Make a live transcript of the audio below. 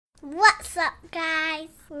What's up, guys?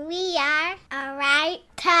 We are Alright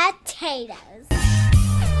Potatoes.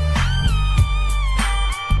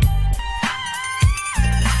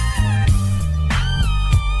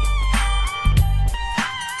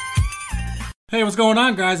 Hey, what's going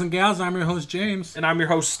on, guys and gals? I'm your host, James. And I'm your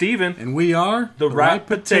host, Steven. And we are The Right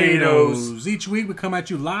Potatoes. Each week we come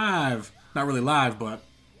at you live. Not really live, but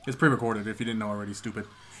it's pre-recorded if you didn't know already, stupid.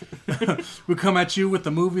 We come at you with the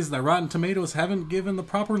movies that Rotten Tomatoes haven't given the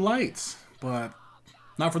proper lights. But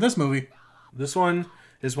not for this movie. This one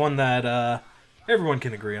is one that everyone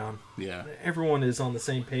can agree on. Yeah. Everyone is on the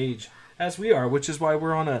same page as we are, which is why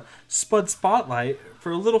we're on a Spud Spotlight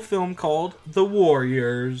for a little film called The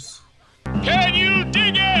Warriors. Can you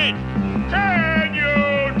dig it? Can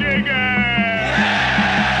you dig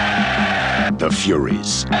it? The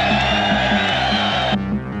Furies.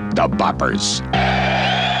 The Boppers.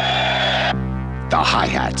 The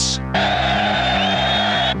Hi-Hats.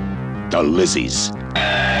 The Lizzies.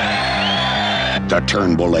 The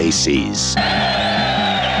Turnbull ACs.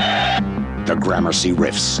 The Gramercy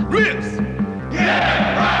Riffs. Riffs!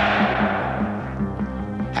 Yeah,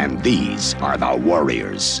 right! And these are the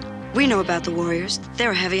Warriors. We know about the Warriors.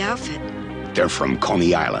 They're a heavy outfit. They're from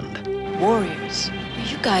Coney Island. Warriors?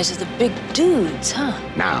 You guys are the big dudes, huh?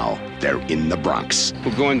 Now they're in the Bronx.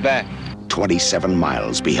 We're going back. 27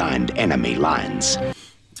 miles behind enemy lines.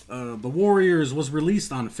 The Warriors was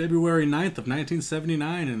released on February 9th of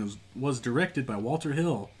 1979 and was directed by Walter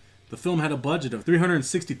Hill. The film had a budget of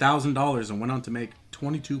 $360,000 and went on to make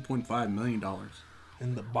 $22.5 million.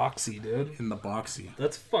 In the boxy, dude. In the boxy.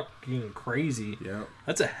 That's fucking crazy. Yeah.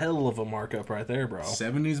 That's a hell of a markup right there, bro.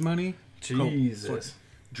 70s money? Jesus.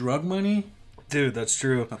 Drug money? Dude, that's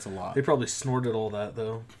true. That's a lot. They probably snorted all that,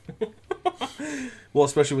 though. Well,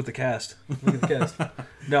 especially with the cast. Look at the cast.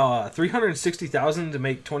 No, $360,000 to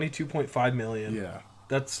make $22.5 million. Yeah.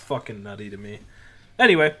 That's fucking nutty to me.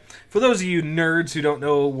 Anyway, for those of you nerds who don't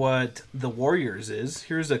know what The Warriors is,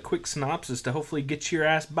 here's a quick synopsis to hopefully get your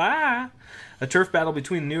ass by. A turf battle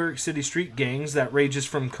between New York City street gangs that rages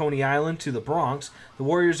from Coney Island to the Bronx. The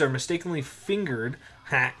Warriors are mistakenly fingered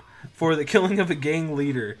for the killing of a gang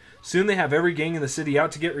leader. Soon they have every gang in the city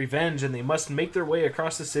out to get revenge, and they must make their way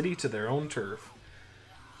across the city to their own turf.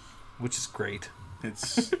 Which is great.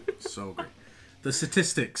 It's so great. The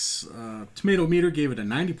statistics. Tomato meter gave it a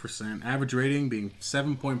 90%, average rating being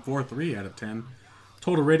 7.43 out of 10.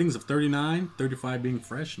 Total ratings of 39, 35 being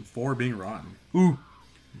fresh, and 4 being rotten. Ooh.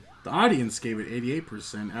 The audience gave it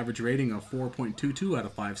 88%, average rating of 4.22 out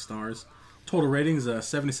of 5 stars. Total ratings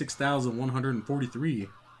 76,143.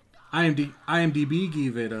 IMDb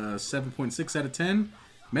gave it a 7.6 out of 10.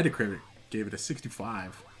 Metacritic gave it a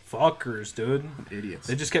 65. Fuckers, dude. Idiots.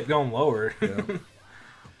 They just kept going lower. Yeah.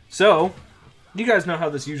 So, you guys know how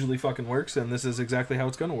this usually fucking works, and this is exactly how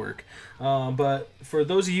it's going to work. But for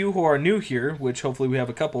those of you who are new here, which hopefully we have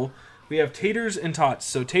a couple, we have Taters and Tots.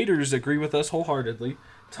 So Taters agree with us wholeheartedly.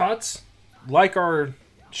 Tots like our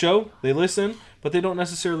show, they listen, but they don't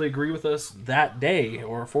necessarily agree with us that day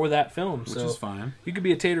or for that film. Which is fine. You could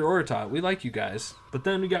be a Tater or a Tot. We like you guys. But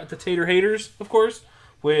then we got the Tater haters, of course,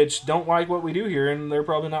 which don't like what we do here, and they're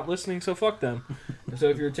probably not listening, so fuck them. So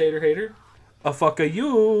if you're a Tater hater, a fuck a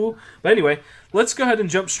you. But anyway, let's go ahead and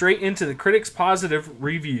jump straight into the critics' positive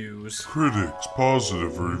reviews. Critics'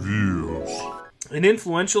 positive reviews. An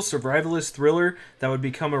influential survivalist thriller that would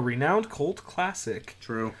become a renowned cult classic.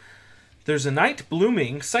 True. There's a night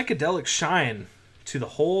blooming psychedelic shine to the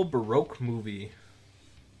whole Baroque movie.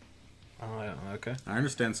 Oh, okay. I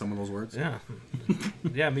understand some of those words. Yeah.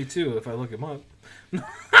 Yeah, me too, if I look him up.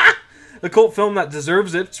 A cult film that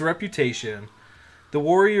deserves its reputation. The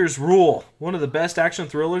Warriors Rule, one of the best action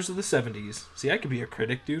thrillers of the 70s. See, I could be a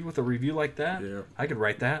critic, dude, with a review like that. Yeah. I could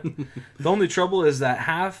write that. The only trouble is that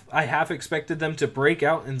I half expected them to break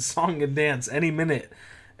out in song and dance any minute.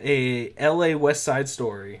 A LA West Side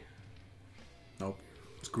Story. Nope.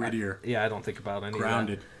 It's grittier. I don't think about any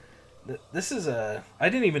Grounded. of that. This is a... I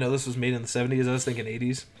didn't even know this was made in the 70s. I was thinking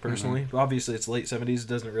 80s, personally. Mm-hmm. Obviously, it's late 70s. It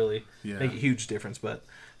doesn't really Yeah. make a huge difference, but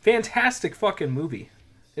fantastic fucking movie.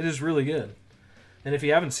 It is really good. And if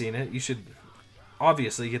you haven't seen it, you should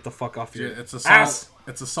obviously get the fuck off your It's a ass.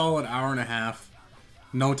 It's a solid hour and a half.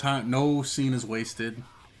 No time. No scene is wasted,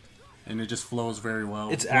 and it just flows very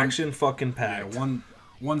well. It's action fucking Yeah, packed.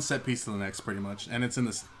 one set piece to the next, pretty much, and it's in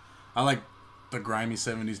this. I like the grimy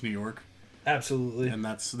 '70s New York, Absolutely. and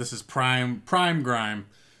this is prime grime.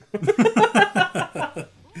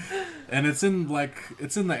 And it's in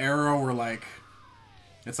the era where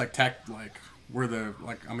it's where I'm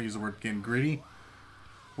gonna use the word again, gritty.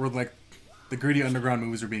 Where the gritty underground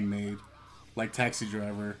movies are being made, like Taxi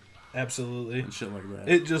Driver, Absolutely. and shit like that.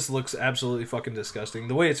 It just looks absolutely fucking disgusting.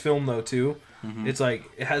 The way it's filmed, though, too, it's like,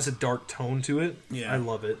 it has a dark tone to it. Yeah. I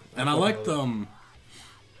love it. And I liked, in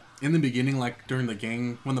the beginning, like, during the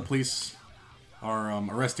gang, when the police are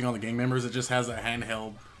arresting all the gang members, it just has a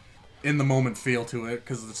handheld, in-the-moment feel to it,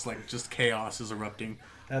 because it's, like, just chaos is erupting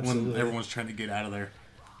Absolutely. when everyone's trying to get out of there.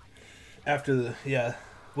 After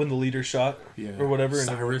when the leader shot, or whatever. And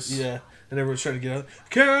Cyrus. and everyone's trying to get out.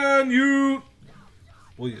 Can you...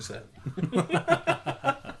 We'll use that.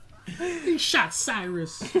 He shot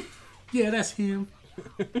Cyrus. Yeah, that's him.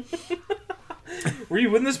 Were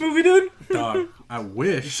you in this movie, dude? Dog, I You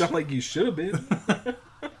wish. sound like you should have been.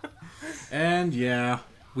 And yeah,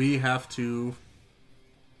 we have to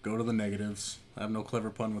go to the negatives. I have no clever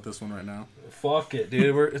pun with this one right now. Fuck it,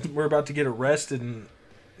 dude. We're about to get arrested and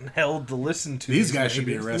held to listen to. These guys should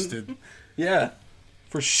be negatives. arrested. Yeah.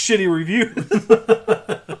 For shitty reviews.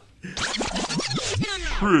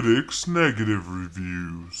 Critics' negative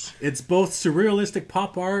reviews. It's both surrealistic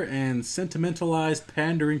pop art and sentimentalized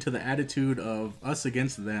pandering to the attitude of us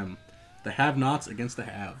against them. The have-nots against the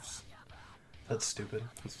haves. That's stupid.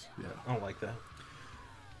 Yeah. I don't like that.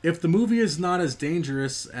 If the movie is not as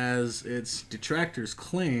dangerous as its detractors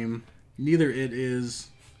claim, neither is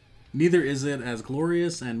it as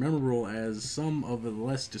glorious and memorable as some of the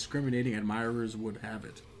less discriminating admirers would have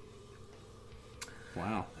it.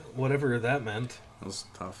 Wow. Whatever that meant. That was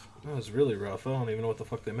tough. That was really rough. I don't even know what the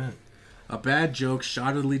fuck they meant. A bad joke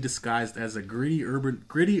shoddily disguised as a gritty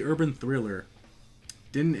urban thriller.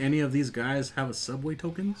 Didn't any of these guys have a subway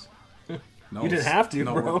tokens? No, You didn't have to,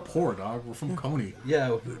 no, bro. We're poor, dog. We're from Coney.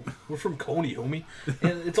 Yeah, we're from Coney, homie.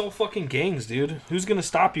 And it's all fucking gangs, dude. Who's gonna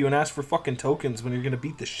stop you and ask for fucking tokens when you're gonna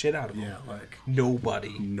beat the shit out of them? Yeah, like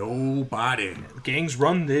Nobody. nobody. Gangs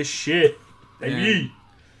run this shit. And Baby.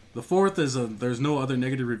 the fourth is there's no other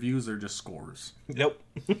negative reviews. They're just scores. Yep.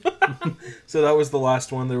 So that was the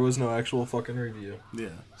last one. There was no actual fucking review. Yeah.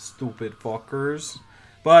 Stupid fuckers.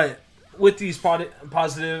 But with these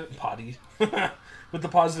with the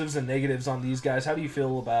positives and negatives on these guys, how do you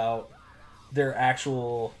feel about their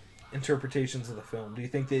actual interpretations of the film? Do you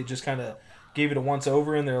think they just kind of gave it a once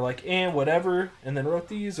over and they're like, whatever, and then wrote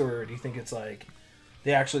these? Or do you think it's like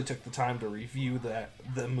they actually took the time to review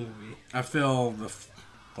the movie? I feel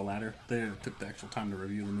the latter. They took the actual time to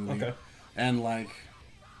review the movie. Okay. And like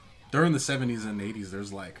during the 70s and 80s,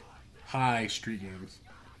 there's like high street games.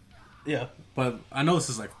 Yeah. But I know this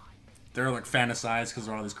is like they're like fantasized because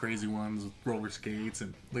they're all these crazy ones with roller skates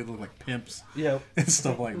and they look like pimps Yeah. and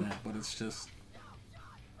stuff like that. But it's just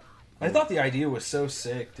I thought the idea was so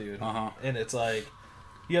sick, dude. Uh-huh. And it's like,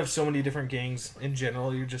 you have so many different gangs in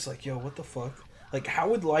general. You're just like, yo, what the fuck? Like, how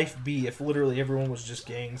would life be if literally everyone was just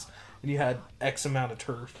gangs and you had X amount of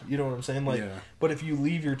turf? You know what I'm saying? Like, Yeah. but if you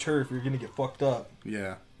leave your turf, you're gonna get fucked up.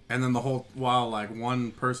 yeah. And then the whole while like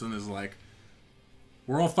one person is like,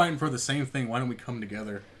 we're all fighting for the same thing. Why don't we come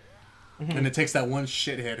together? Mm-hmm. And it takes that one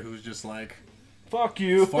shithead who's just like, Fuck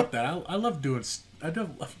you. fuck that. I love doing.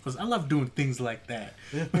 I love doing things like that.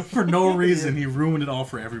 For no reason, he ruined it all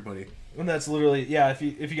for everybody. And that's literally, yeah. If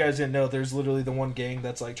you guys didn't know, there's literally the one gang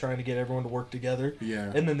that's like trying to get everyone to work together.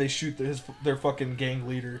 Yeah. And then they shoot their fucking gang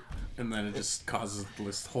leader. And then it just causes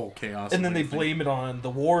this whole chaos. And then they everything. blame it on the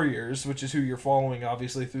Warriors, which is who you're following,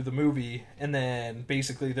 obviously, through the movie. And then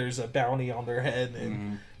basically there's a bounty on their head.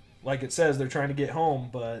 And like it says, they're trying to get home,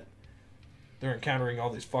 but they're encountering all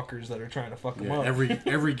these fuckers that are trying to fuck them Yeah, up.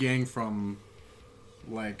 every gang from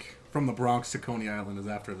the Bronx to Coney Island is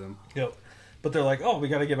after them. Yep. But they're like, oh, we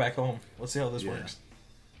got to get back home. Let's see how this Yeah. works.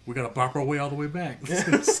 We gotta bop our way all the way back.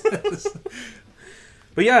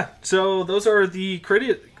 But yeah, so those are the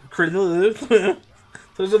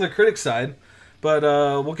those are the critic side. But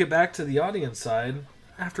we'll get back to the audience side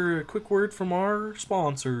after a quick word from our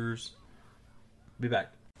sponsors. Be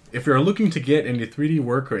back. If you're looking to get any 3D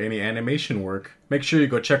work or any animation work, make sure you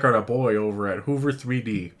go check out our boy over at Hoover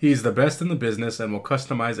 3D. He's the best in the business and will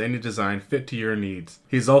customize any design fit to your needs.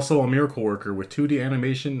 He's also a miracle worker with 2D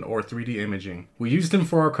animation or 3D imaging. We used him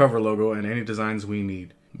for our cover logo and any designs we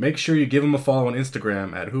need. Make sure you give him a follow on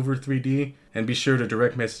Instagram at Hoover 3D and be sure to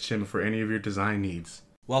direct message him for any of your design needs.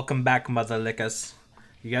 Welcome back, mother lickers.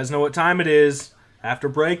 You guys know what time it is. After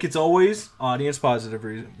break, it's always audience positive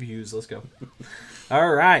reviews. Let's go.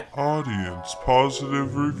 All right. Audience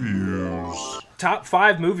positive reviews. Top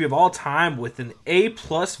 5 movie of all time with an A+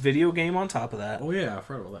 video game on top of that. Oh yeah, I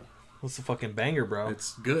forgot about that. What's the fucking banger, bro?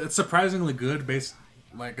 It's good. It's surprisingly good. It's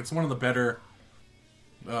one of the better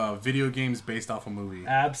video games based off a movie.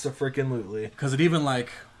 Abso-freaking-lutely. Because it even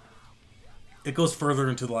it goes further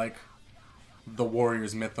into the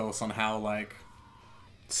Warriors mythos on how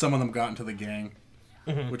some of them got into the gang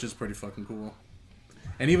which is pretty fucking cool.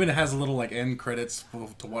 And even it has a little like end credits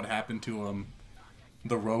to what happened to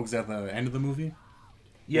the rogues at the end of the movie.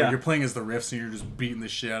 Yeah, where you're playing as the Rifts and you're just beating the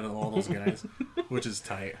shit out of all those guys, which is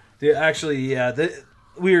tight. Dude, actually, yeah,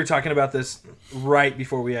 we were talking about this right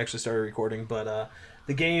before we actually started recording, but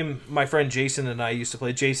the game my friend Jason and I used to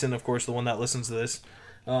play. Jason, of course, the one that listens to this.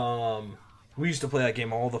 We used to play that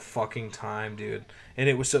game all the fucking time, dude. And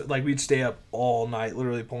it was so like we'd stay up all night,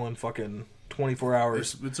 literally pulling fucking 24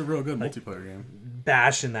 hours. It's a real good multiplayer game.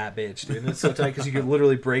 Bashing that bitch, dude. And it's so tight because you could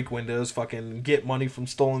literally break windows, fucking get money from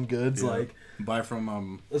stolen goods, like buy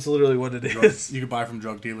from that's literally what it is. You could buy from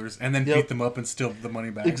drug dealers and then beat them up and steal the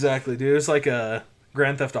money back. Exactly, dude. It's like a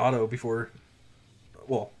Grand Theft Auto before.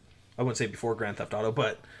 Well, I wouldn't say before Grand Theft Auto,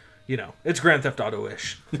 but you know, it's Grand Theft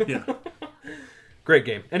Auto-ish. Yeah. Great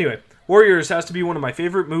game. Anyway, Warriors has to be one of my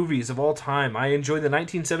favorite movies of all time. I enjoy the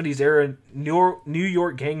 1970s era New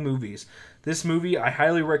York gang movies. This movie I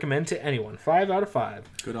highly recommend to anyone. 5 out of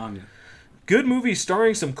 5. Good on you. Good movie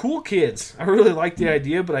starring some cool kids. I really liked the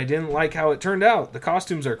idea, but I didn't like how it turned out. The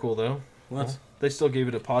costumes are cool, though. What? Well, they still gave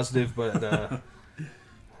it a positive, but I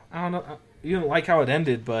don't know. You didn't like how it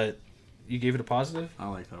ended, but you gave it a positive? I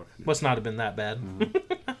liked how it ended. Must not have been that bad.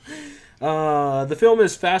 The film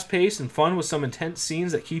is fast-paced and fun with some intense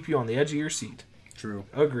scenes that keep you on the edge of your seat. True.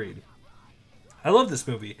 Agreed. I love this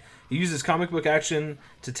movie. It uses comic book action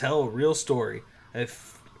to tell a real story, a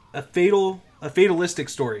fatalistic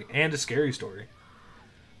story, and a scary story.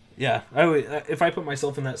 Yeah, if I put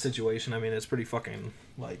myself in that situation, I mean, it's pretty fucking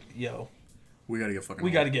like, yo, we gotta get fucking.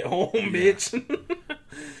 We home. gotta get home, bitch.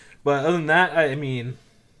 But other than that, I mean,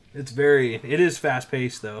 it is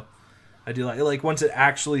fast-paced though. I do like once it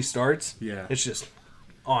actually starts. Yeah, it's just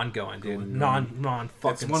ongoing, dude. Non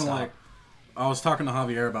fucking. It's one like I was talking to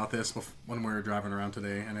Javier about this when we were driving around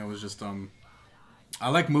today, and it was just I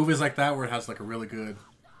like movies like that where it has like a really good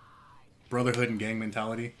brotherhood and gang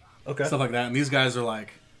mentality, stuff like that. And these guys are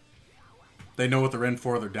like, they know what they're in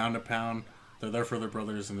for. They're down to pound. They're there for their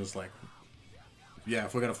brothers, and it's like, yeah,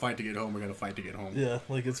 if we're gonna fight to get home, we're gonna fight to get home. Yeah,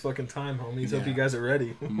 like it's fucking time, homies. Hope you guys are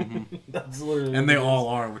ready. Mm-hmm. That's literally, and they all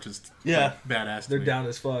are, which is badass. They're down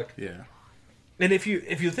as fuck. Yeah, and if you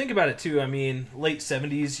think about it too, I mean, late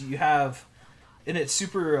 70s, you have, and it's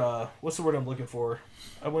super. What's the word I'm looking for?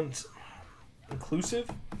 Inclusive.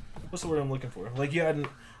 What's the word I'm looking for? Like you had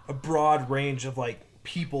a broad range of like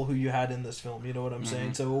people who you had in this film. You know what I'm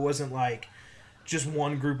saying? So it wasn't like just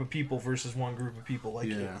one group of people versus one group of people. Like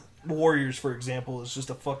Warriors, for example, is just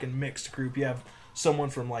a fucking mixed group. You have someone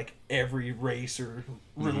from like every race or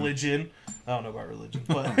religion. I don't know about religion,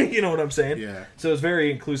 but you know what I'm saying? Yeah. So it's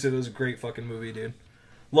very inclusive. It was a great fucking movie, dude.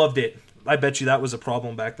 Loved it. I bet you that was a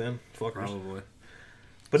problem back then. Fuckers. Probably.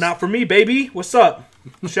 But not for me, baby. What's up?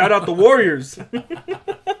 Shout out the Warriors.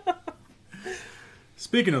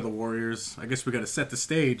 Speaking of the Warriors, I guess we got to set the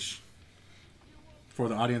stage for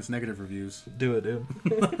the audience negative reviews. Do it, dude.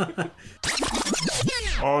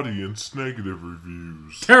 Audience negative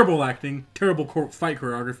reviews. Terrible acting, terrible fight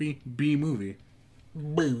choreography, B movie.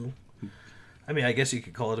 Boo. I mean, I guess you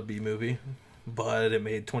could call it a B movie, but it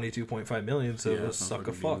made $22.5 million, so it suck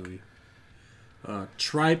a fuck.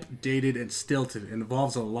 Tripe, dated, and stilted. It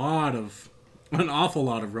involves an awful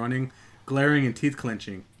lot of running, glaring, and teeth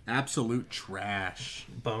clenching. Absolute trash.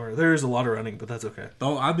 Bummer. There's a lot of running, but that's okay.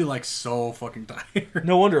 Though I'd be like so fucking tired.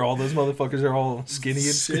 No wonder all those motherfuckers are all skinny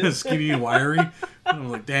and shit. Skinny and wiry. I'm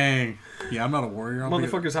like, dang. Yeah, I'm not a warrior.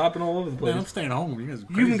 Motherfuckers hopping all over the place. Man, I'm staying home. You guys are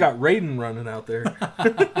crazy. You even got Raiden running out there.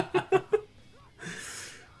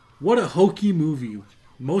 What a hokey movie.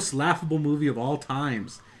 Most laughable movie of all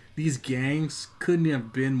times. These gangs couldn't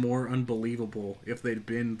have been more unbelievable if they'd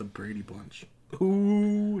been the Brady Bunch.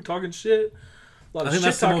 Ooh, talking shit. A lot of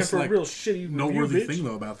shit talking for a real shitty noteworthy thing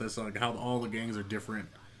though about this, like how all the gangs are different.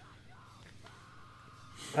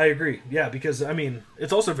 I agree. Yeah, because I mean,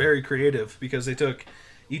 it's also very creative because they took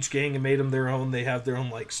each gang and made them their own. They have their own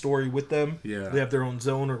like story with them. Yeah, they have their own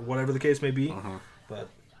zone or whatever the case may be. But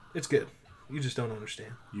it's good. You just don't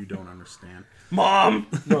understand. You don't understand, Mom.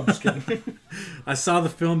 No, I'm just kidding. I saw the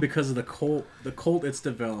film because of the cult it's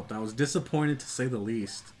developed. I was disappointed to say the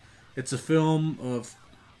least. It's a film of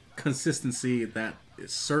consistency that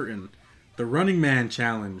is certain. The Running Man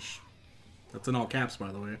challenge. That's in all caps,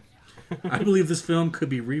 by the way. I believe this film could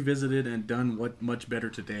be revisited and done much better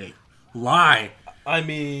today. Lie. I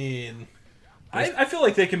mean, I feel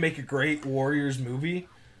like they can make a great Warriors movie,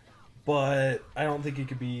 but I don't think it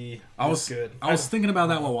could be good. I was thinking about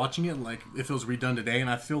that while watching it, like if it was redone today, and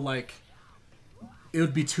I feel like it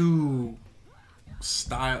would be too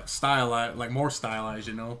stylized, like more stylized,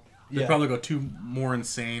 you know? They'd probably go too more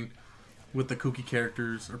insane. with the kooky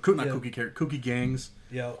characters, or not kooky gangs.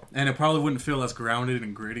 Yeah. And it probably wouldn't feel as grounded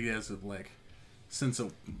and gritty as it like since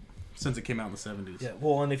it came out in the 70s. Yeah.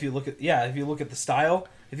 Well, and if you look at the style,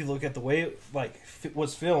 if you look at the way it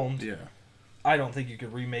was filmed, Yeah. I don't think you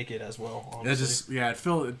could remake it as well. Honestly. It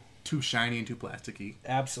felt too shiny and too plasticky.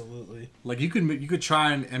 Absolutely. Like you could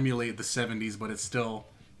try and emulate the 70s, but it's still,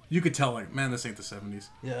 you could tell like, man, this ain't the 70s.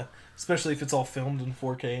 Yeah. Especially if it's all filmed in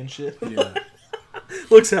 4K and shit. Yeah.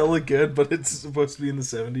 Looks hella good, but it's supposed to be in the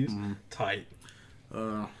 70s. Mm-hmm. Tight.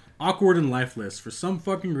 Awkward and lifeless. For some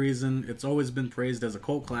fucking reason, it's always been praised as a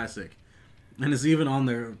cult classic, and is even on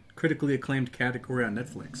the critically acclaimed category on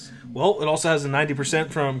Netflix. Well, it also has a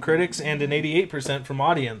 90% from critics and an 88% from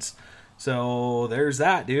audience. So there's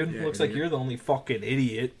that, dude. Yeah, Looks like you're the only fucking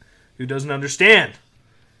idiot who doesn't understand.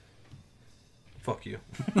 Fuck you.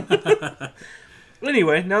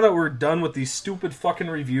 Anyway, now that we're done with these stupid fucking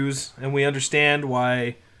reviews and we understand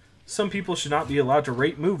why some people should not be allowed to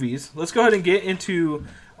rate movies, let's go ahead and get into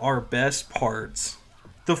our best parts.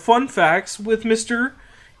 The fun facts with Mr.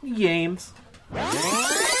 James.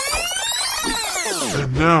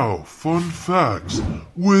 And now, fun facts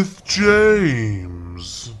with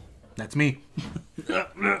James. That's me.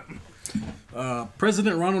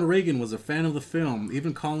 President Ronald Reagan was a fan of the film,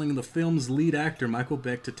 even calling the film's lead actor Michael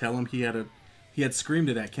Beck to tell him he had screamed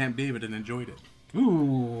it at Camp David and enjoyed it.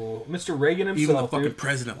 Ooh, Mr. Reagan himself. Even the fucking dude.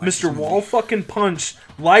 president liked Mr. this movie. Wall fucking Punch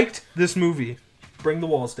liked this movie. Bring the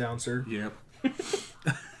walls down, sir. Yep.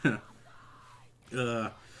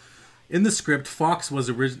 In the script, Fox was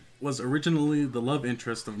originally the love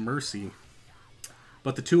interest of Mercy,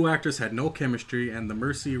 but the two actors had no chemistry, and the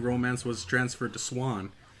Mercy romance was transferred to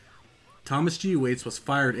Swan. Thomas G. Waits was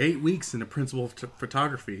fired 8 weeks into principal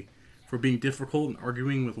photography for being difficult and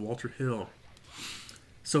arguing with Walter Hill.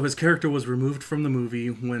 So his character was removed from the movie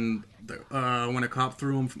when a cop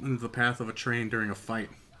threw him into the path of a train during a fight.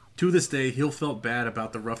 To this day, Hill felt bad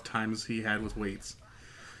about the rough times he had with Waits.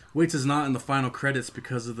 Waits is not in the final credits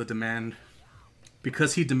because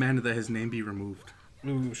he demanded that his name be removed.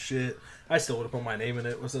 Ooh, shit. I still would have put my name in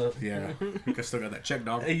it. What's up? Yeah, because still got that check,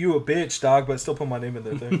 dog. Hey, you a bitch, dog, but still put my name in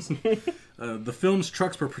there, thanks. The film's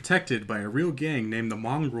trucks were protected by a real gang named the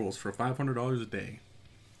Mongrels for $500 a day.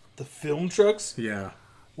 The film trucks? Yeah.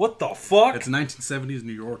 What the fuck? It's 1970s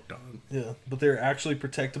New York, dog. Yeah, but they're actually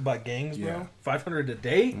protected by gangs, bro? Yeah. 500 a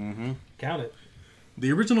day? Mm-hmm. Count it.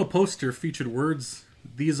 The original poster featured words,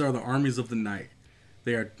 "These are the armies of the night.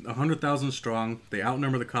 They are 100,000 strong. They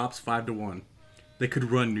outnumber the cops 5-1. They could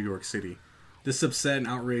run New York City." This upset and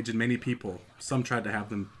outraged many people. Some tried to have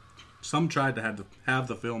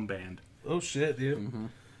the film banned. Oh, shit, dude. Mm-hmm.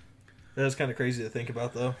 That's kind of crazy to think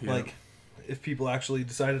about, though. Yeah. Like, if people actually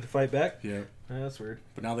decided to fight back. Yeah. That's weird.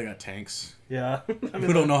 But now they got tanks. Yeah.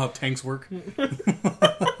 We don't know how tanks work.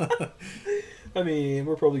 I mean,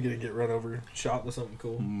 we're probably going to get run over, shot with something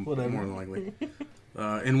cool. Whatever. More than likely.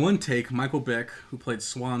 In one take, Michael Beck, who played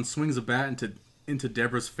Swan, swings a bat into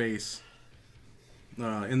Deborah's face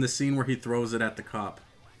in the scene where he throws it at the cop.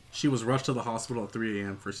 She was rushed to the hospital at 3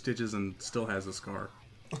 a.m. for stitches and still has a scar.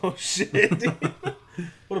 Oh, shit, dude.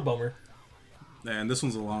 What a bummer. And this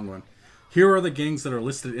one's a long one. Here are the gangs that are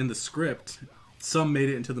listed in the script. Some made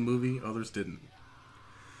it into the movie, others didn't.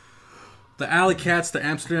 The Alley Cats, the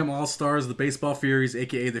Amsterdam All-Stars, the Baseball Furies,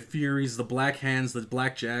 aka the Furies, the Black Hands, the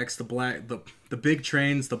Blackjacks, the Big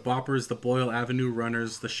Trains, the Boppers, the Boyle Avenue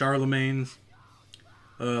Runners, the Charlemagnes,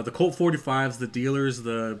 the Colt 45s, the Dealers,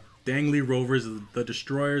 the Dangley Rovers, the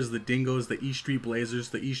Destroyers, the Dingoes, the E Street Blazers,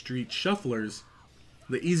 the E Street Shufflers,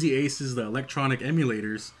 the Easy Aces, the Electronic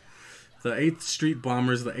Emulators, the 8th Street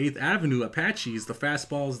Bombers, the 8th Avenue Apaches, the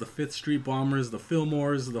Fastballs, the 5th Street Bombers, the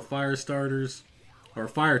Fillmores, the Fire Starters, or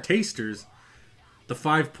Fire Tasters, the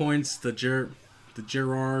 5 Points, the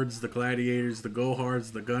Gerards, the Gladiators, the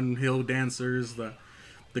Gohards, the Gun Hill Dancers, the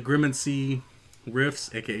Grimmancy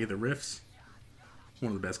Riffs, aka the Riffs,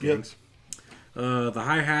 one of the best gangs. The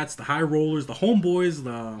Hi-Hats, the High Rollers, the Homeboys,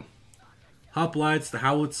 the Hoplites, the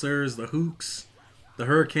Howitzers, the Hooks, the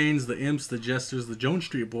Hurricanes, the Imps, the Jesters, the Jones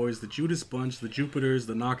Street Boys, the Judas Bunch, the Jupiters,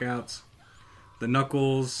 the Knockouts, the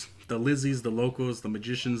Knuckles, the Lizzies, the Locos, the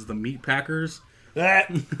Magicians, the Meat Packers,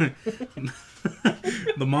 the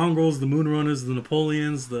Mongrels, the Moonrunners, the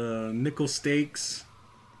Napoleons, the Nickel Stakes,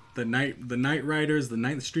 the Night Riders, the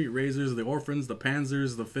 9th Street Razors, the Orphans, the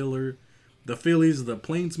Panzers, the Phillies, the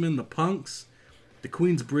Plainsmen, the Punks, the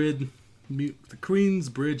Queensbridge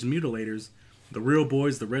Mutilators, the Real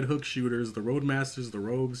Boys, the Red Hook Shooters, the Roadmasters, the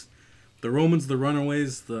Rogues, the Romans, the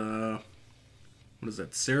Runaways, the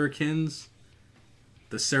Saracens,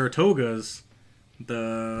 the Saratogas,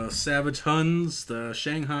 the Savage Huns, the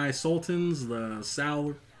Shanghai Sultans, the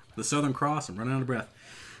The Southern Cross. I'm running out of breath.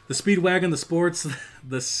 The Speedwagon, the Sports,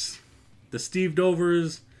 the Steve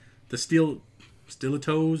Dovers, the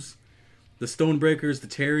Stilettos, the Stonebreakers, the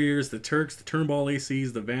Terriers, the Turks, the Turnbull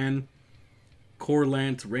ACs, the Van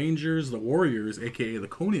Corlant Rangers, the Warriors, aka the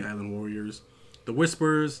Coney Island Warriors, the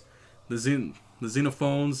Whisperers, the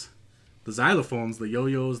Xenophones, the Xylophones, the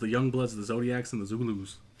Yo-Yos, the Youngbloods, the Zodiacs, and the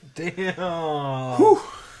Zulus. Damn. Whew.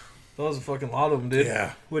 That was a fucking lot of them, dude.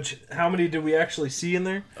 Yeah. How many did we actually see in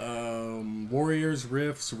there? Warriors,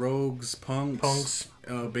 Riffs, Rogues, Punks,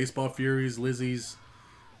 Baseball Furies, Lizzies,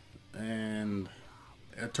 and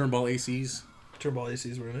Turnbull ACs. Turnbull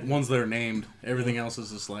ACs were in it. Ones that are named. Everything else is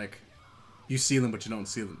just like, you see them, but you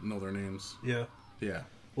don't know their names. Yeah. Yeah.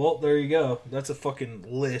 Well, there you go. That's a fucking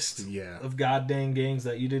list of goddamn gangs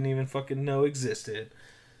that you didn't even fucking know existed.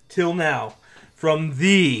 Till now. From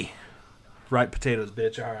the Right Potatoes,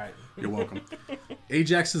 bitch. All right. You're welcome.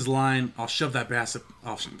 Ajax's line, I'll shove that bat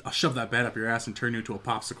up your ass and turn you into a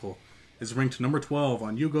popsicle, is ranked number 12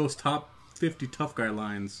 on Yugo's top 50 tough guy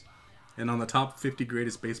lines and on the top 50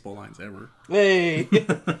 greatest baseball lines ever. Hey!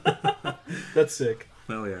 That's sick.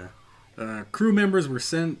 Hell yeah. Crew members were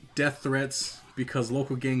sent death threats because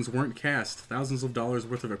local gangs weren't cast. Thousands of dollars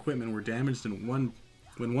worth of equipment were damaged when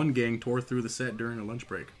one gang tore through the set during a lunch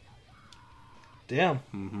break. Damn.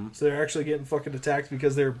 Mm-hmm. So they're actually getting fucking attacked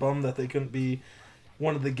because they were bummed that they couldn't be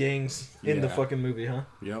one of the gangs in the fucking movie, huh?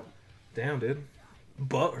 Yep. Damn, dude.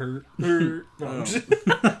 Butt hurt. No, I'm just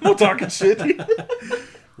I'm talking shit.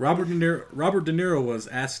 Robert De Niro was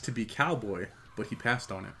asked to be Cowboy, but he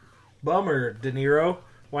passed on it. Bummer, De Niro.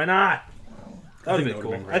 Why not? That would have been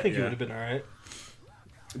cool. Been great, I think he would have been alright.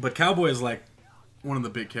 But Cowboy is like one of the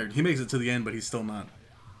big characters. He makes it to the end, but he's still not.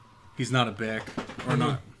 He's not a Beck or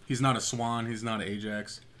not. He's not a Swan. He's not an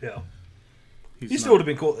Ajax. Yeah. He still would have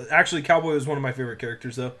been cool. Actually, Cowboy was one of my favorite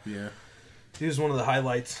characters, though. Yeah. He was one of the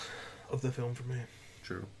highlights of the film for me.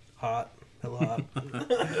 True. Hot. Hella hot.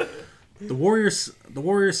 The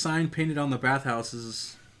Warriors sign painted on the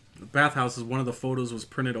bathhouses. One of the photos was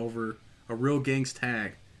printed over a real gang's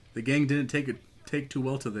tag. The gang didn't take too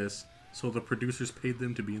well to this, so the producers paid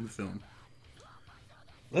them to be in the film.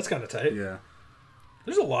 That's kind of tight. Yeah.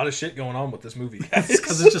 There's a lot of shit going on with this movie, guys.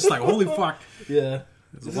 Because it's just like, holy fuck. Yeah.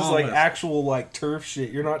 This is like West. Actual like turf shit.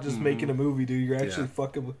 You're not just making a movie, dude. You're actually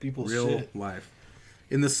fucking with people's real shit. life.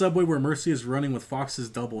 In the subway where Mercy is running with Fox's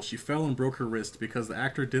double, she fell and broke her wrist because the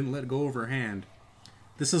actor didn't let go of her hand.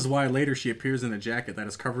 This is why later she appears in a jacket that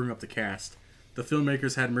is covering up the cast. The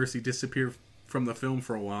filmmakers had Mercy disappear from the film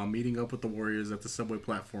for a while, meeting up with the Warriors at the subway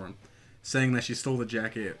platform, saying that she stole the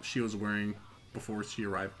jacket she was wearing before she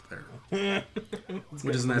arrived there.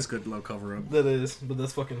 Which is a nice, good low cover-up. That is, but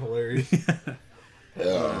that's fucking hilarious.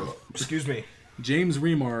 Excuse me. James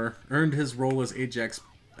Remar earned his role as Ajax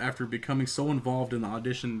after becoming so involved in the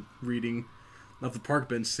audition reading of the park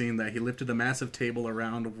bench scene that he lifted a massive table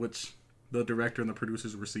around which the director and the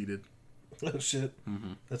producers were seated. Oh, shit.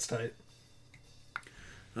 Mm-hmm. That's tight.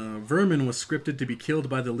 Vermin was scripted to be killed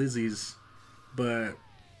by the Lizzies, but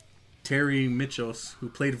Terry Mitchos, who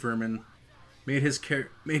played Vermin, made his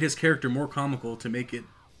character more comical to make it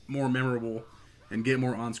more memorable and get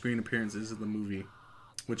more on-screen appearances in the movie,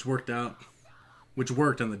 which worked, and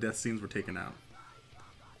the death scenes were taken out.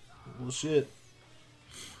 Well, shit.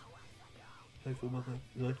 How do you feel about that?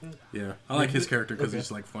 You like that? Yeah, I like his character because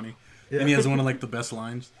he's like funny, and he has one of like the best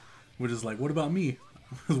lines, which is like, "What about me?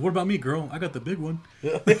 What about me, girl? I got the big one."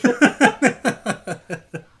 Yeah.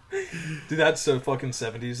 Dude, that's so fucking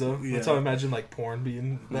 70s though. Yeah. That's how I imagine like porn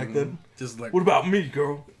being back then. Just like, what about me,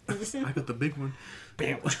 girl? I got the big one.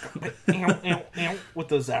 With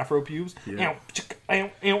those afro pubes. Yeah.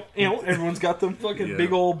 Everyone's got them fucking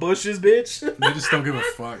big old bushes, bitch. They just don't give a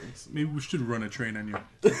fuck. Maybe we should run a train on you.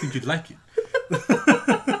 I think you'd like it.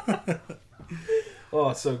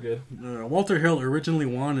 Oh, it's so good. Walter Hill originally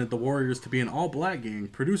wanted the Warriors to be an all-black gang.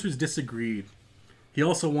 Producers disagreed. He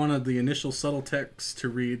also wanted the initial subtle text to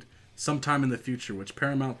read "sometime in the future," which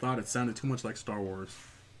Paramount thought it sounded too much like Star Wars.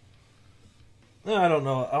 I don't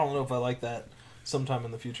know. I don't know if I like that. Sometime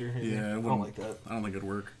in the future. Yeah, I don't like that. I don't think it'd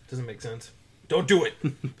work. Doesn't make sense. Don't do it.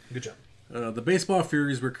 Good job. The Baseball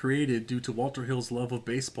Furies were created due to Walter Hill's love of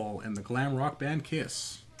baseball and the glam rock band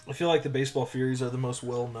Kiss. I feel like the Baseball Furies are the most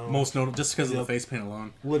well-known. Most notable, just because of the face paint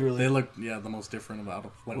alone. Literally. They look, the most different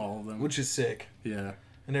about like all of them. Which is sick. Yeah.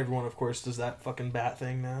 And everyone, of course, does that fucking bat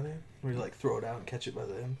thing now, dude. Where you, like, throw it out and catch it by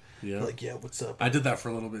the end. Yeah. Like, yeah, what's up? I did that for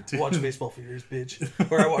a little bit, too. Watch Baseball Furies, bitch.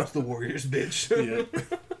 Or I watched the Warriors, bitch. Yeah.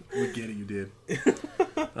 We get it, you did.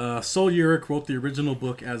 Sol Uric wrote the original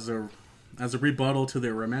book as a rebuttal to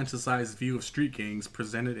their romanticized view of street gangs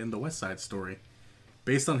presented in the West Side Story.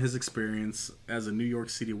 based on his experience as a New York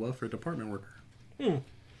City welfare department worker.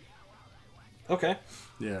 Okay.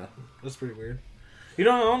 Yeah. That's pretty weird. You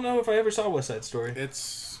know, I don't know if I ever saw West Side Story.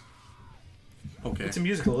 It's okay. It's a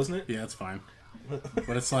musical, isn't it? Yeah, it's fine.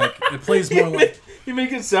 But it's like, it plays more like... You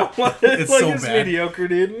make it sound like It's so it's bad. mediocre,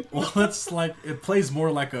 dude. Well, it's like, it plays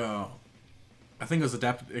more like a... I think it was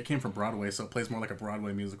adapted... It came from Broadway, so it plays more like a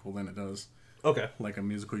Broadway musical than it does Okay. like a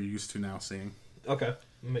musical you're used to now seeing. Okay.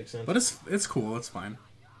 Makes sense. But it's cool. It's fine.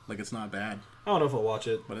 Like, it's not bad. I don't know if I'll watch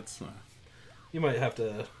it. But it's... You might have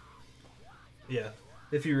to... Yeah.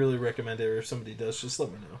 If you really recommend it or if somebody does, just let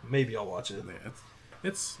me know. Maybe I'll watch it. yeah,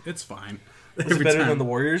 it's fine. Is it better than The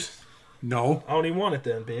Warriors? No. I don't even want it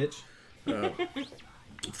then, bitch.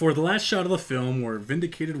 For the last shot of the film, where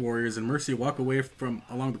vindicated warriors and Mercy walk away from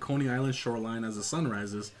along the Coney Island shoreline as the sun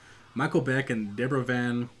rises, Michael Beck and Deborah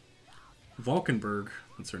Van Valkenburg,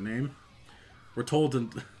 that's her name,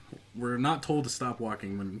 were not told to stop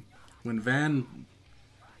walking. When Van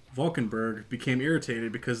Valkenburg became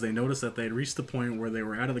irritated because they noticed that they had reached the point where they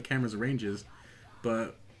were out of the camera's ranges,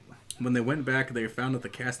 but when they went back, they found that the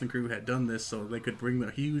cast and crew had done this so they could bring the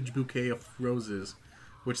huge bouquet of roses,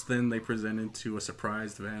 which then they presented to a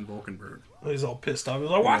surprised Van Valkenburg. He's all pissed off. He's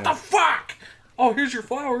like, what Yeah. the fuck? Oh, here's your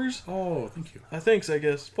flowers. Oh, thank you. Thanks, I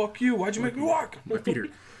guess. Fuck you. Why'd you make me walk? My feet hurt.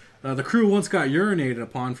 The crew once got urinated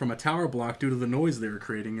upon from a tower block due to the noise they were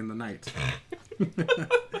creating in the night.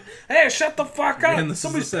 Hey, shut the fuck up. Man, this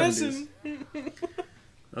is Somebody's the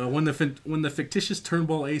pissing. When the fictitious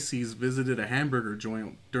Turnbull ACs visited a hamburger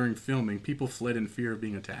joint during filming, people fled in fear of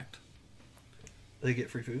being attacked. They get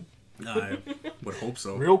free food? I would hope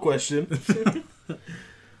so. Real question.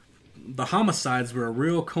 The homicides were a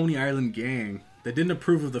real Coney Island gang that didn't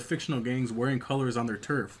approve of the fictional gangs wearing colors on their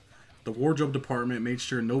turf. The wardrobe department made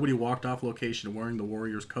sure nobody walked off location wearing the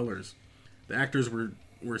Warriors' colors. The actors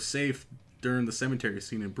were safe during the cemetery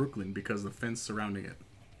scene in Brooklyn because of the fence surrounding it.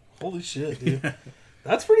 Holy shit, dude.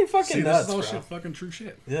 That's pretty fucking See, nuts, this is all bro. shit, fucking true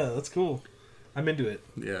shit. Yeah, that's cool. I'm into it.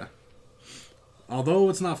 Yeah. Although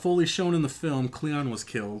it's not fully shown in the film, Cleon was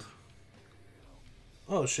killed.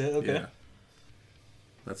 Oh, shit, okay. Yeah.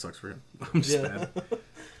 That sucks for him. I'm just Yeah.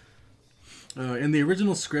 bad. In the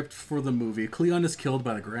original script for the movie, Cleon is killed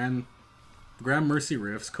by the Grand Mercy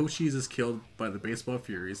Riffs, Cochise is killed by the Baseball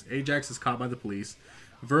Furies, Ajax is caught by the police,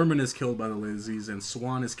 Vermin is killed by the Lizzies, and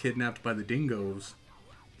Swan is kidnapped by the Dingoes.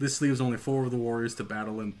 This leaves only 4 of the Warriors to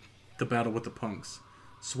battle with the Punks.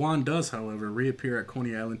 Swan does, however, reappear at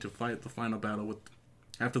Coney Island to fight the final battle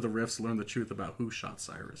after the Riffs learn the truth about who shot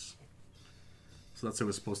Cyrus. So that's who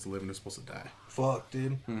was supposed to live and who's supposed to die. Fuck,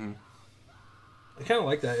 dude. Mm-hmm. I kind of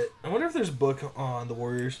like that. I wonder if there's a book on the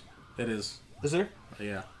Warriors. It is. Is there?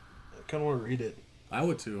 Yeah. I kind of want to read it. I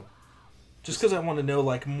would too. Just because I want to know,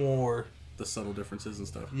 like, more. The subtle differences and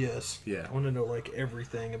stuff. Yes. Yeah. I want to know, like,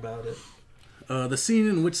 everything about it. The scene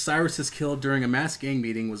in which Cyrus is killed during a mass gang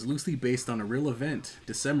meeting was loosely based on a real event,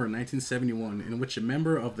 December 1971, in which a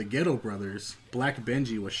member of the Ghetto Brothers, Black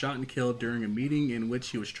Benji, was shot and killed during a meeting in which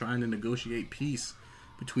he was trying to negotiate peace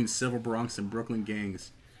between several Bronx and Brooklyn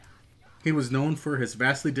gangs. He was known for his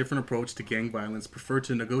vastly different approach to gang violence, preferred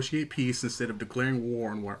to negotiate peace instead of declaring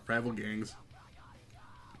war on rival gangs.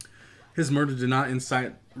 His murder did not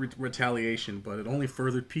incite retaliation, but it only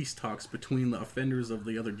furthered peace talks between the offenders of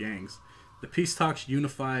the other gangs. The peace talks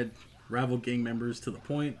unified rival gang members to the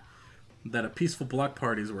point that peaceful block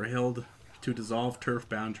parties were held to dissolve turf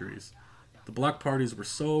boundaries. The block parties were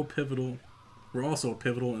also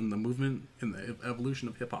pivotal in the movement in the evolution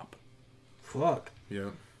of hip hop. Fuck. Yeah.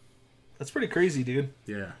 That's pretty crazy, dude.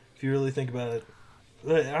 Yeah. If you really think about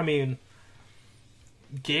it. I mean,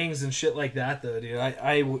 gangs and shit like that, though, dude.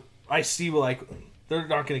 I see, like, they're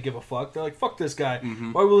not going to give a fuck. They're like, fuck this guy.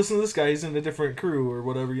 Mm-hmm. Why we listen to this guy? He's in a different crew or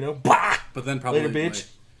whatever, you know? Bah! But then probably Later, bitch. like,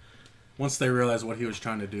 once they realized what he was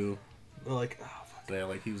trying to do, They're like, oh,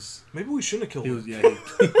 fuck. he was Maybe we shouldn't have killed him.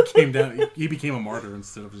 he came down. He became a martyr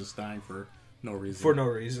instead of just dying for no reason. For no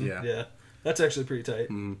reason. Yeah. That's actually pretty tight.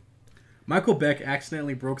 Michael Beck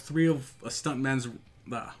accidentally broke 3 of a stuntman's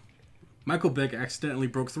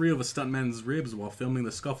ribs while filming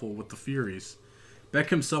the scuffle with the Furies. Beck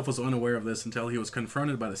himself was unaware of this until he was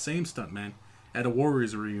confronted by the same stuntman at a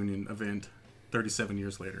Warriors reunion event 37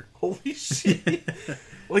 years later. Holy shit.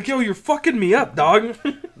 Like, yo, you're fucking me up, dog.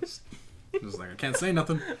 Just like, I can't say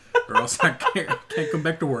nothing, or else I can't come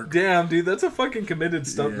back to work. Damn, dude, that's a fucking committed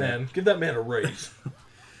stuntman. Give that man a raise.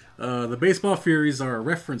 The Baseball Furies are a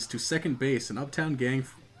reference to Second Base, an uptown gang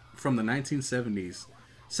from the 1970s.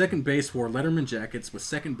 Second Base wore Letterman jackets with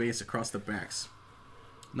Second Base across the backs,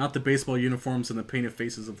 not the baseball uniforms and the painted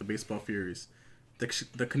faces of the Baseball Furies.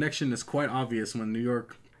 The connection is quite obvious when New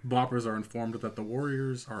York Boppers are informed that the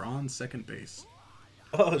Warriors are on second base.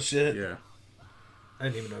 Oh, shit. Yeah. I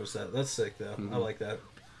didn't even notice that. That's sick, though. I like that.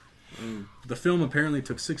 The film apparently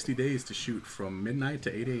took 60 days to shoot from midnight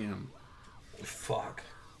to 8 a.m. Fuck.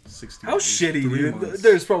 60 How days, shitty, 3 dude. months.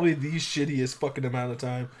 There's probably the shittiest fucking amount of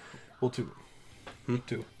time. Well, 2.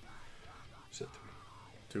 2. Said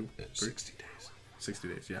 3. 2? Yeah, 3? 60 days. 60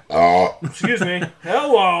 days, yeah. Excuse me.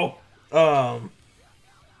 Hello.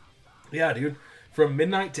 Yeah, dude. From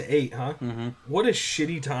midnight to 8, huh? Mm-hmm. What a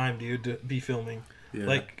shitty time, dude, to be filming. Yeah.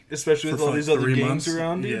 Like, especially with For all like these other 3 games months?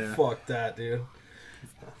 around, dude. Yeah. Fuck that, dude.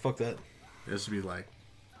 Fuck that. This would be like,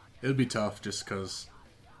 it would be tough just because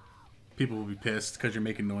people will be pissed because you're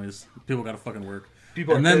making noise. People gotta fucking work.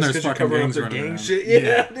 People and are then pissed there's 'cause you're fucking covering up gangs their running gang around. shit.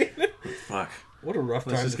 Yeah, dude. Fuck. What a rough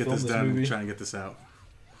Let's time just to get film this this done movie. and try and get this out.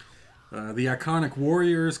 The iconic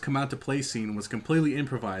Warriors come out to play scene was completely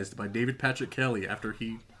improvised by David Patrick Kelly after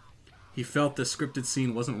he felt the scripted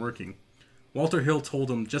scene wasn't working. Walter Hill told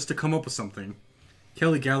him just to come up with something.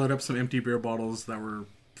 Kelly gathered up some empty beer bottles that were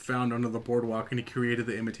found under the boardwalk and he created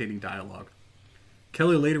the imitating dialogue.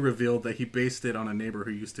 Kelly later revealed that he based it on a neighbor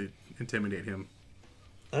who used to intimidate him.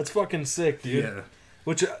 That's fucking sick, dude. Yeah.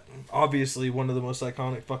 Which, obviously, one of the most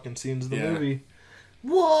iconic fucking scenes of the Yeah. movie.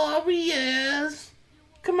 Warriors,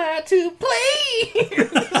 come out to play!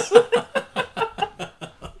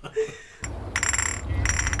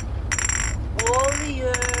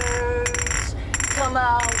 Warriors, come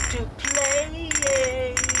out to play.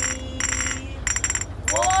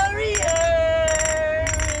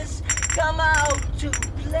 Warriors, come out to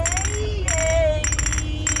play.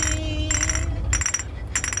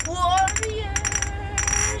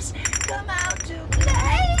 Warriors, come out to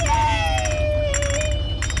play.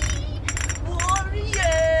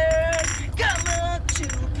 Warriors, come out to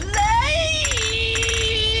play.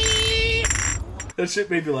 That shit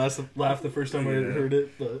made me laugh the first time I heard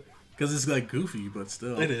it, but Because it's like goofy, but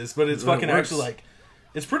still. it is. But it's But it fucking works. actually like,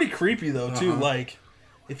 it's pretty creepy though too. Uh-huh. Like,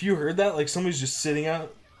 if you heard that, like somebody's just sitting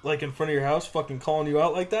out, like in front of your house, fucking calling you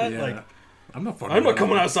out like that, Yeah. like I'm not fucking I'm not around.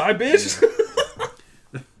 coming outside, bitch.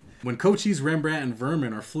 When Cochise, Rembrandt, and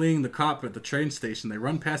Vermin are fleeing the cop at the train station, they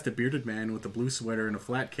run past a bearded man with a blue sweater and a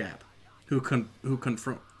flat cap, who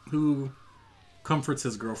comforts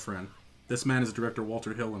his girlfriend. This man is director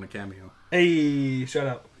Walter Hill in a cameo. Hey, shut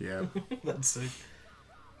up. Yeah. That's sick.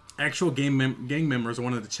 Actual gang members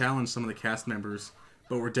wanted to challenge some of the cast members,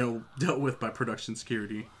 but were dealt with by production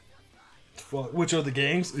security. Fuck. Which are the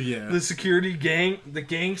gangs? Yeah. The security gang. The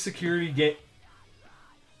gang security gang.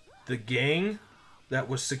 The gang that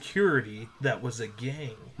was security that was a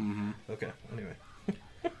gang. Mm-hmm. Okay, anyway.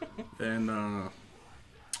 And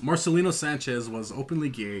Marcelino Sanchez was openly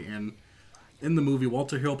gay, and in the movie,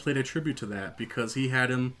 Walter Hill played a tribute to that because he had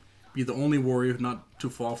him be the only warrior not to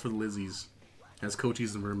fall for the Lizzies, as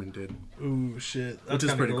Cochise and Vermin did. Ooh, shit. That's Which is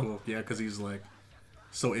kinda pretty cool. Yeah, because he's like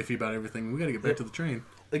so iffy about everything. We gotta get back to the train.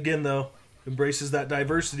 Again, though, embraces that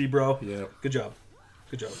diversity, bro. Yeah. Good job.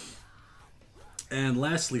 Good job. And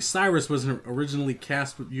lastly, Cyrus was originally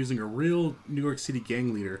cast using a real New York City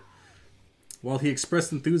gang leader. While he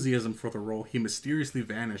expressed enthusiasm for the role, he mysteriously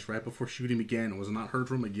vanished right before shooting began and was not heard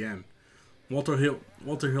from again. Walter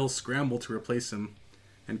Hill scrambled to replace him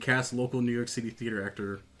and cast local New York City theater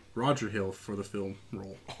actor Roger Hill for the film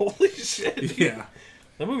role. Holy shit. Dude. Yeah.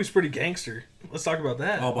 That movie's pretty gangster. Let's talk about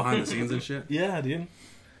that. All behind the scenes and shit. Yeah, dude.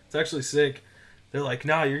 It's actually sick. They're like,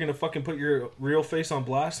 nah, you're gonna fucking put your real face on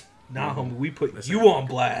blast? Nah, homie, we put This you ain't- on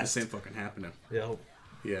blast. This ain't fucking happening. Yeah.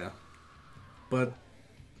 Yeah. But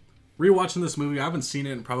rewatching this movie, I haven't seen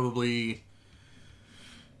it in probably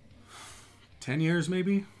 10 years,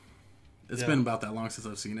 maybe. It's been about that long since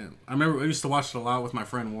I've seen it. I remember I used to watch it a lot with my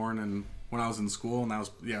friend Warren, and when I was in school, and that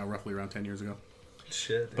was roughly around 10 years ago.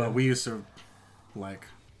 Shit. Dude. But we used to like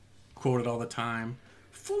quote it all the time.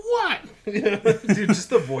 For what? Dude, just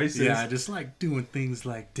the voices. Yeah, just like doing things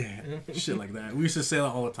like that, shit like that. We used to say that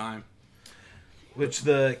all the time. Which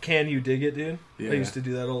the can you dig it, dude? Yeah. I used to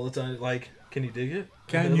do that all the time. Like, can you dig it?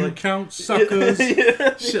 Can And you like, count suckers?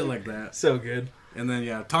 Yeah. Shit like that. So good. And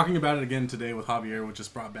then talking about it again today with Javier, which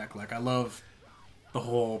just brought back like I love the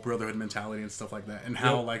whole brotherhood mentality and stuff like that, and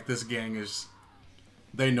how like this gang is,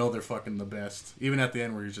 they know they're fucking the best. Even at the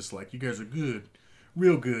end where you're just like, you guys are good,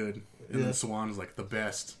 real good, and then Swan is like the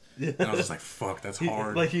best. And I was just like, fuck, that's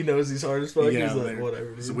hard. Like he knows he's hard as fuck. yeah, He's like, they're-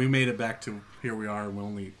 whatever, dude. So we made it back to here we are, and we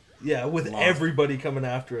only with lost. everybody coming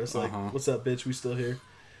after us. Like, what's up, bitch? We still here.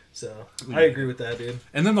 So I agree with that, dude.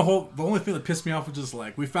 And then the only thing that pissed me off was just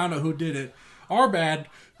like, we found out who did it. Our bad.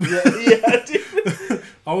 Yeah, dude.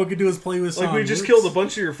 All we could do is play with Like we just killed a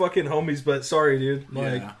bunch of your fucking homies, but sorry, dude.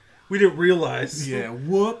 Like We didn't realize. Yeah,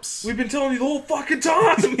 whoops. We've been telling you the whole fucking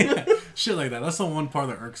time. Shit like that. That's the one part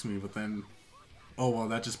that irks me, but then, oh well,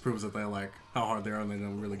 that just proves that they like how hard they are and they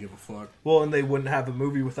don't really give a fuck. Well, and they wouldn't have a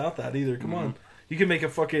movie without that either. Come on. You can make a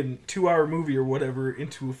fucking 2-hour movie or whatever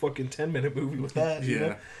into a fucking 10-minute movie with that. You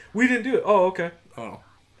know? We didn't do it. Oh, okay. Oh.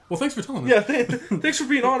 Well, thanks for telling us. Yeah, thanks for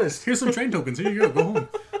being honest. Here's some train tokens. Here you go. Go home.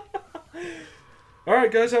 All right,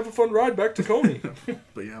 guys, have a fun ride back to Coney.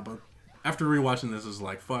 But after rewatching this, it's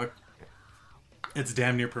like, fuck. It's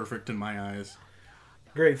damn near perfect in my eyes.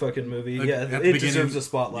 Great fucking movie. Like, yeah, it deserves a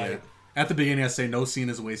spotlight. Yeah. At the beginning, I say no scene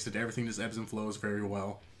is wasted. Everything just ebbs and flows very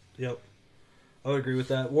well. Yep. I would agree with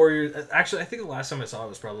that. Warriors. Actually, I think the last time I saw it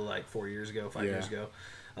was probably like 4 years ago, 5 years ago.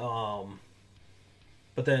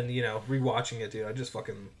 But then, rewatching it, dude,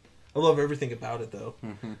 I love everything about it, though.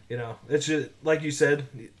 Mm-hmm. It's just, like you said,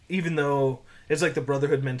 even though it's like the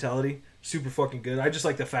brotherhood mentality, super fucking good. I just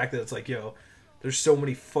like the fact that it's like, there's so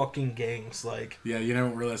many fucking gangs. Like, yeah, you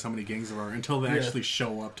don't realize how many gangs there are until they actually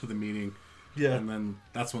show up to the meeting. Yeah. And then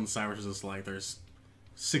that's when Cyrus is just like, there's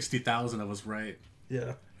 60,000 of us, right?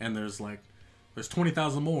 Yeah. And there's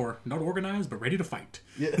 20,000 more, not organized, but ready to fight.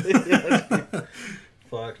 Yeah.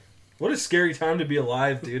 Fuck. What a scary time to be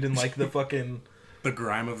alive, dude, in like the fucking... The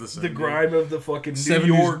grime of the 70s. The grime of the fucking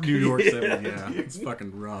New York 70s, yeah. It's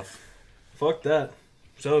fucking rough. Fuck that.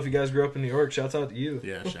 So if you guys grew up in New York, shouts out to you.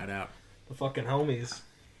 Yeah, shout out. The fucking homies.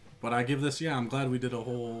 But I give this, I'm glad we did a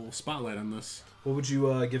whole spotlight on this. What would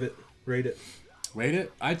you give it? Rate it? Rate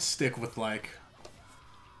it? I'd stick with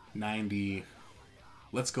 90.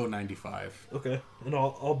 Let's go 95. Okay. And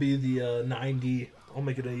I'll be the 90. I'll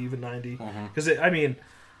make it an even 90. Because,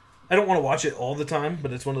 I don't want to watch it all the time,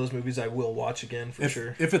 but it's one of those movies I will watch again for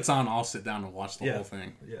sure. If it's on, I'll sit down and watch the whole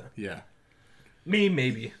thing. Yeah. Me,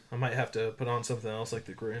 maybe. I might have to put on something else like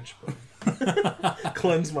The Grinch, but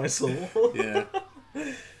cleanse my soul. Yeah.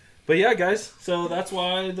 But yeah, guys, so that's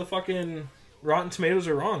why the fucking Rotten Tomatoes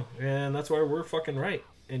are wrong, and that's why we're fucking right,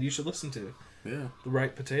 and you should listen to the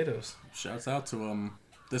right potatoes. Shouts out to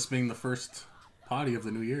this being the first potty of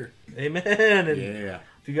the new year. Amen. And yeah.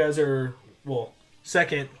 If you guys are,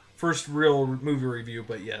 first real movie review,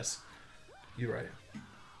 but yes, you're right.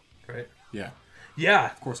 Right? Yeah.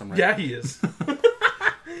 Yeah. Of course I'm right. Yeah, he is.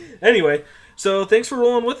 Anyway, so thanks for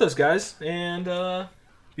rolling with us, guys. And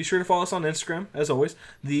be sure to follow us on Instagram, as always,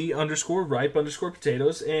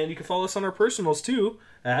 _ripe_potatoes. And you can follow us on our personals, too,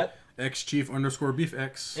 at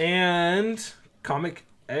xchief_beefx. And Comic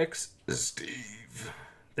X Steve.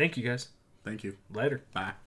 Thank you, guys. Thank you. Later. Bye.